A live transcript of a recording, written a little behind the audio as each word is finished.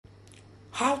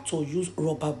How to use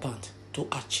rubber band to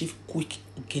achieve quick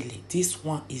gele. This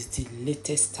one is the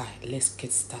latest style. Let's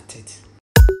get started.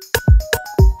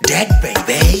 Dead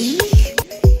baby,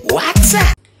 what's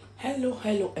up? Hello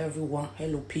everyone.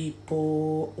 Hello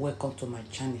people. Welcome to my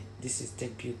channel. This is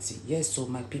Tech Beauty. Yes, so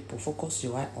my people, focus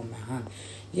your eye on my hand.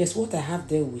 Yes, what I have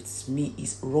there with me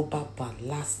is rubber band,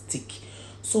 elastic.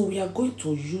 So we are going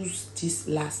to use this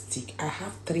elastic. I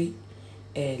have three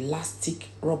elastic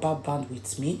rubber band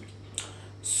with me.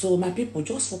 So my people,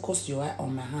 just focus your eye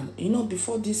on my hand. You know,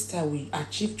 before this style we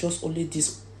achieved just only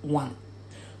this one.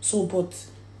 So but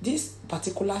this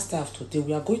particular style of today,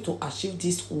 we are going to achieve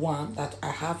this one that I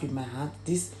have in my hand.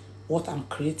 This what I'm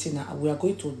creating now. We are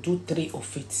going to do three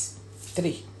of it.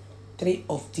 Three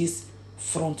of this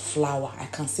front flower. I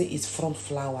can say it's front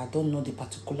flower. I don't know the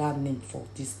particular name for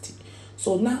this thing.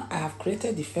 So now I have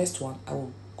created the first one. I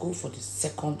will go for the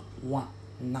second one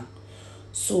now.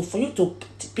 So for you to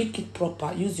pick it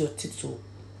proper, use your teeth to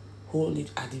hold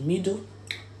it at the middle.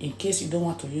 In case you don't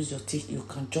want to use your teeth, you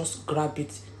can just grab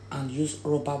it and use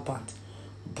rubber band.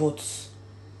 But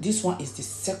this one is the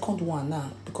second one now,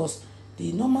 because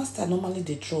the normal style normally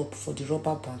they drop for the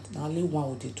rubber band. Now only one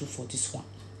will they do for this one.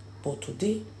 But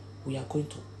today we are going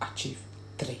to achieve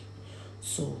three.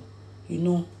 So you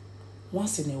know,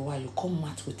 once in a while you come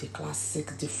out with a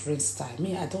classic different style.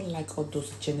 Me, I don't like all those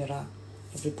general.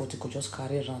 Everybody could just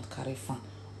carry around, carry fun.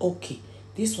 Okay,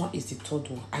 this one is the third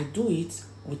one. I do it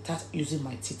without using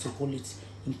my teeth to hold it,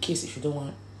 in case if you don't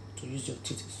want to use your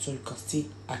teeth, so you can still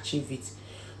achieve it.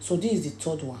 So this is the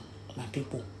third one, my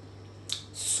people.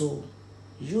 So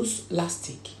use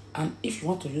elastic, and if you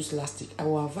want to use elastic, I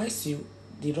will advise you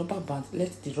the rubber band.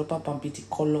 Let the rubber band be the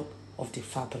color of the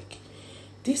fabric.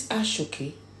 This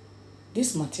ashoke,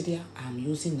 this material I'm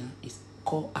using now is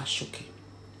called ashoke.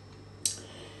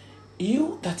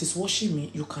 You that is watching me,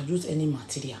 you can use any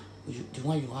material, the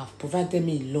one you have, provided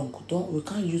me long. We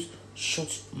can't use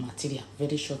short material,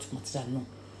 very short material, no.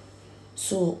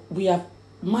 So we have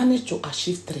managed to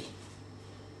achieve three.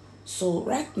 So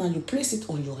right now you place it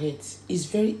on your head. It's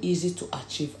very easy to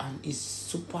achieve and it's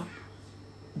super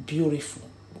beautiful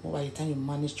by the time you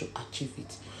manage to achieve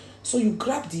it. So you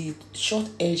grab the short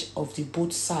edge of the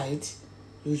both sides.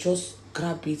 You just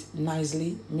grab it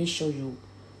nicely. Make sure you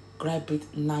grab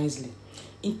it nicely.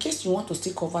 In case you want to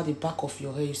still cover the back of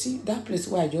your hair, you see that place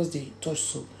where I just did touch,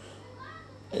 so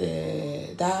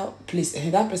that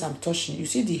place I'm touching, you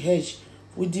see the edge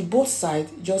with the both side,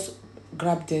 just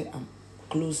grab there and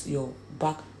close your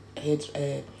back head,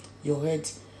 your head.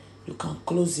 You can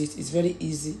close it. It's very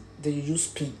easy. Then you use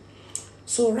pin.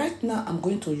 So right now I'm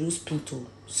going to use pin to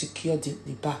secure the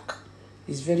back.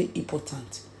 It's very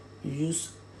important. You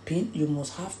use pin. You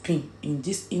must have pin in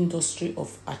this industry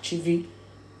of achieving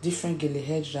different gele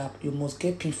head wrap. You must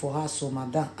get pin for her. So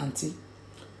madam, auntie,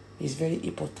 it's very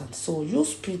important. So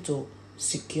use pin to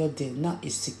secure them. Now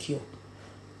it's secure.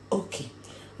 Okay,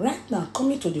 right now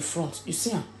coming to the front, you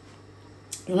see,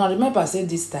 you know, remember I said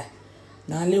this time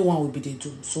now only one will be the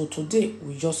do. So today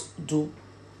we just do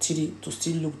three to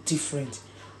still look different.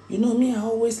 You know me, I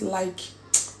always like,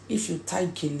 if you tie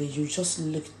gele, you just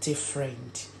look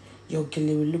different. Your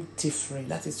gele will look different.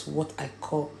 That is what I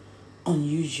call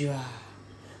unusual,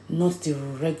 not the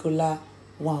regular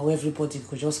one where everybody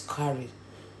could just carry.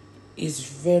 It's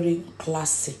very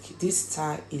classic. This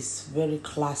style is very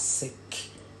classic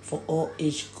for all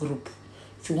age group.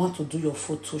 If you want to do your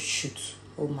photo shoot,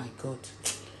 oh my God,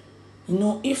 you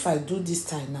know, if I do this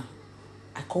style now,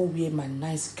 I can wear my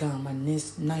nice gown, my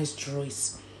nice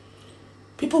dress.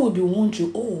 People will be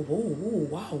wondering, oh,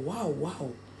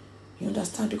 wow. You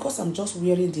understand? Because I'm just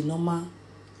wearing the normal,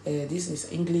 this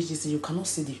is English, you cannot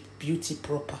see the beauty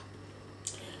proper.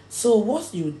 So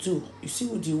what you do, you see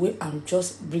with the way I'm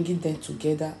just bringing them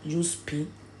together, use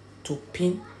pin to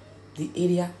pin the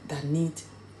area that need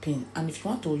pin. And if you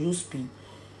want to use pin,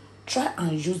 try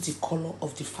and use the color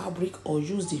of the fabric, or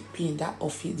use the pin that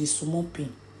of it, the small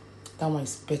pin. That one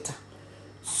is better.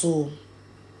 So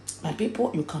my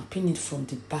people, you can pin it from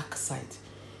the back side.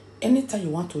 Anytime you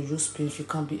want to use pin, if you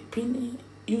can be pinning,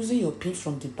 using your pin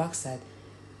from the back side,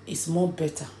 it's more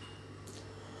better.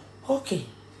 Okay,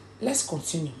 let's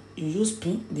continue. You use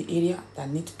pin the area that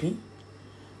need pin.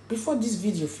 Before this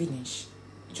video finish,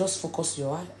 just focus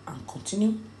your eye and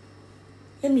continue.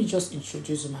 Let me just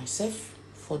introduce myself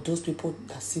for those people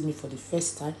that see me for the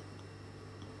first time.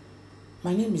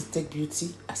 My name is Tech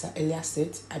Beauty. As I earlier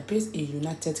said, I based in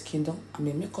United Kingdom. I'm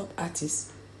a makeup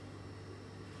artist.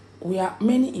 We are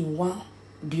many in one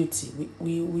beauty.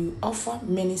 We offer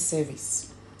many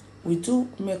services. We do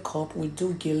makeup, we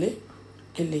do gele.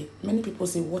 Gele. Many people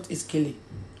say, what is gele?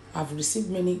 I've received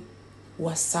many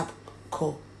WhatsApp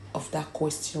core of that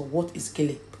question, what is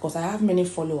Gele? Because I have many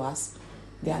followers,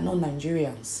 they are not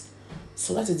Nigerians.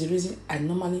 So that is the reason I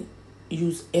normally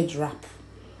use Headwrap.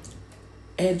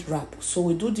 Headwrap. So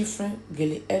we do different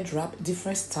Gele Headwrap,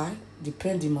 different style.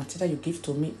 Depend the material you give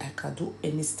to me, I can do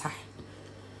any style.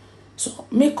 So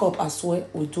makeup as well,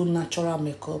 we do natural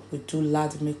makeup, we do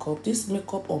lard makeup. This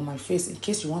makeup on my face, in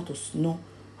case you want to know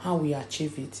how we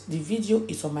achieve it, the video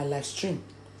is on my live stream.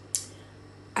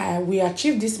 We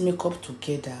achieved this makeup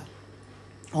together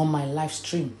on my live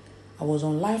stream. I was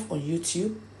on live on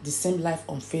YouTube, the same live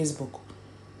on Facebook.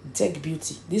 Deck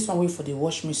Beauty. This one wait for the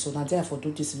watch me, so now therefore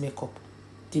do this makeup.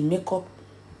 The makeup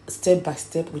step by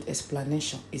step with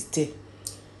explanation is there.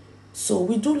 So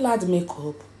we do loud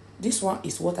makeup. This one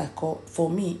is what I call, for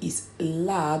me, is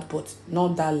loud but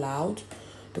not that loud,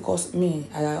 because me,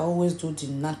 I always do the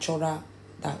natural.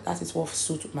 That is what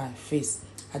suits my face.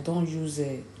 I don't use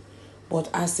a. But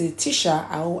as a teacher,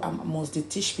 I must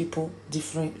teach people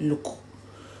different look.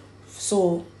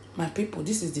 So my people,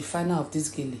 this is the final of this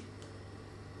Gele.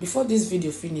 Before this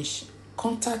video finish,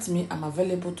 contact me. I'm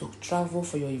available to travel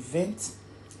for your event.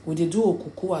 We dey do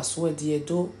okuku as well, the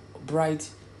Edo bride,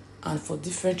 and for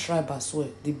different tribe as well,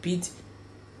 the bead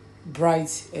bride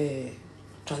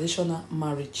traditional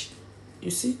marriage.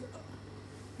 You see,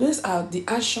 these are the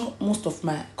action most of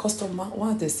my customers,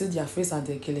 once they see their face and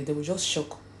their Gele, they will just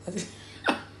shock.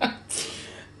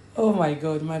 Oh my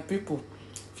God, my people.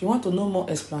 If you want to know more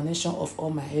explanation of all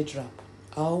my Headwrap,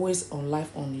 I always on live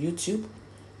on YouTube.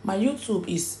 My YouTube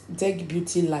is Deck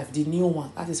Beauty Live, the new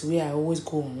one. That is where I always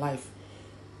go on live.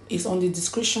 It's on the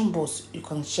description box. You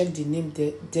can check the name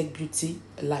there, Deck Beauty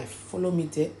Live. Follow me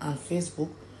there, and Facebook.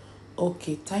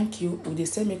 Okay, thank you. We dey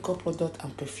sell makeup product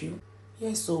and perfume.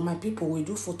 Yes, so my people, we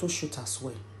do photo shoot as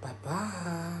well.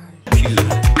 Bye-bye.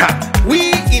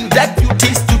 We in Deck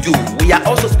Beauty Studio, we are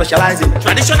also specializing in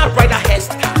traditional bridal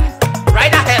hairstyle,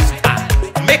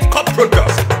 makeup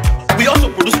products. We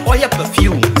also produce oil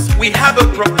perfumes. We have a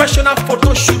professional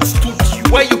photo shoot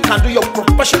studio where you can do your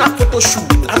professional photo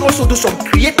shoot and also do some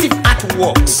creative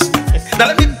artworks. Now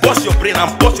let me bust your brain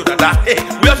and bust your dada. Hey,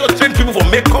 we also train people for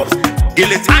makeups,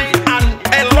 guillotine, and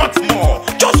a lot more.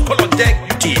 Just call on Deck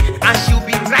Beauty and she'll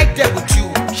be right there with you.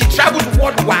 She travels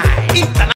worldwide.